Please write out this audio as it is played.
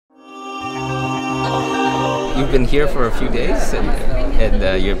you've been here for a few days,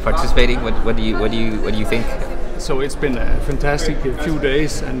 and you're participating. What do you think? So it's been a fantastic few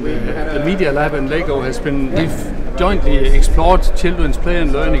days, and the Media Lab and Lego we've jointly explored children's play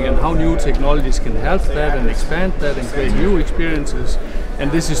and learning and how new technologies can help that and expand that and create new experiences.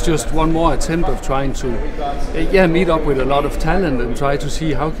 And this is just one more attempt of trying to meet up with a lot of talent and try to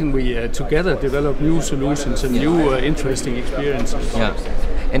see how can we together develop new solutions and new interesting experiences. Yeah.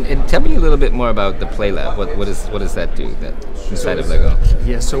 And tell me a little bit more about the Play Lab. What does that do inside of Lego?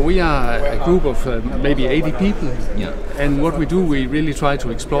 Yes, so we are a group of maybe 80 people. Yeah. And what we do, we really try to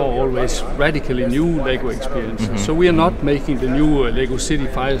explore always radically new Lego experiences. Mm-hmm. So we are not making the new Lego City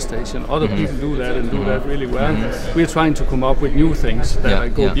fire station. Other people do that and do that really well. Mm-hmm. We are trying to come up with new things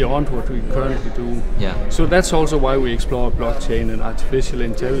that go beyond what we currently do. Yeah. So that's also why we explore blockchain and artificial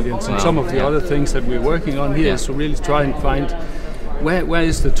intelligence and some of the other things that we're working on here. So really try and find where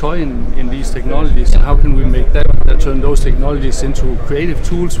is the toy in these technologies, and how can we make that turn those technologies into creative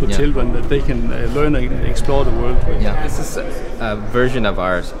tools for children that they can learn and explore the world with. Yeah, this is a version of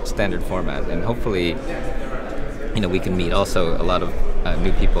our standard format, and hopefully, we can meet also a lot of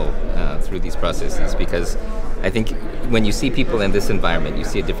new people through these processes, because I think when you see people in this environment, you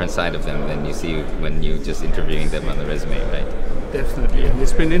see a different side of them than you see when you're just interviewing them on the resume, right? Definitely, and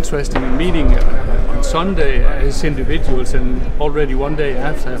it's been interesting meeting on Sunday as individuals, and already one day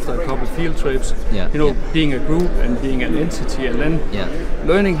after a couple of field trips, being a group and being an entity, and then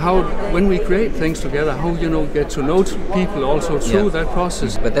learning how, when we create things together, how get to know people also through that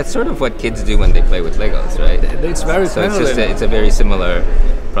process. But that's sort of what kids do when they play with Legos, right? It's very parallel. It's a very similar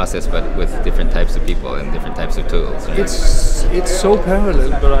process, but with different types of people and different types of tools. Right? It's so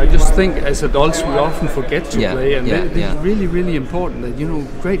parallel, but I just think as adults we often forget to play, and it's really, really important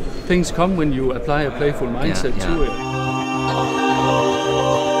that great things come when you apply a playful mindset to it.